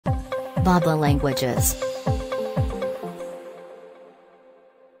bab.la languages.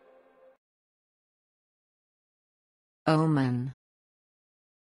 OMEN.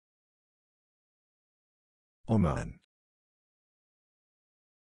 OMEN.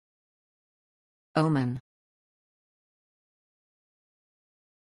 OMEN.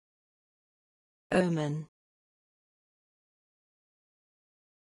 OMEN.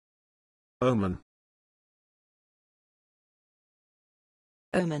 OMEN.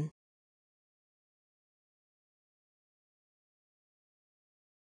 OMEN.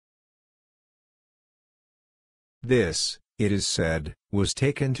 This, it is said, was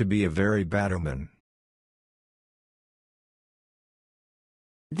taken to be a very bad omen.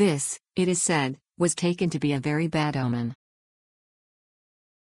 This, it is said, was taken to be a very bad omen.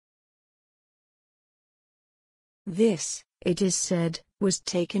 This, it is said, was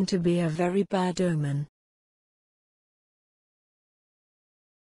taken to be a very bad omen.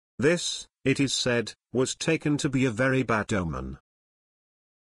 This, it is said, was taken to be a very bad omen.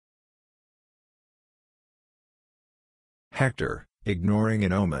 Hector, ignoring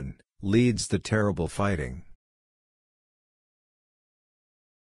an omen, leads the terrible fighting.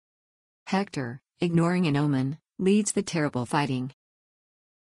 Hector, ignoring an omen, leads the terrible fighting.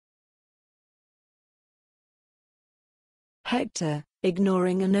 Hector,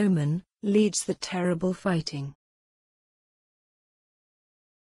 ignoring an omen, leads the terrible fighting.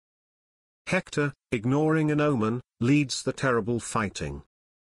 Hector, ignoring an omen, leads the terrible fighting.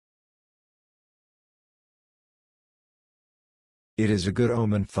 It is a good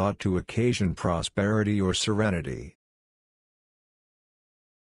omen thought to occasion prosperity or serenity.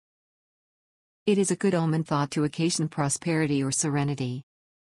 It is a good omen thought to occasion prosperity or serenity.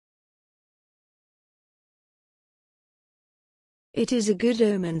 It is a good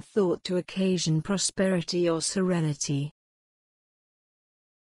omen thought to occasion prosperity or serenity.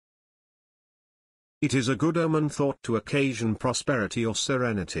 It is a good omen thought to occasion prosperity or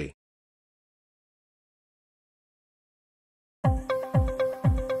serenity.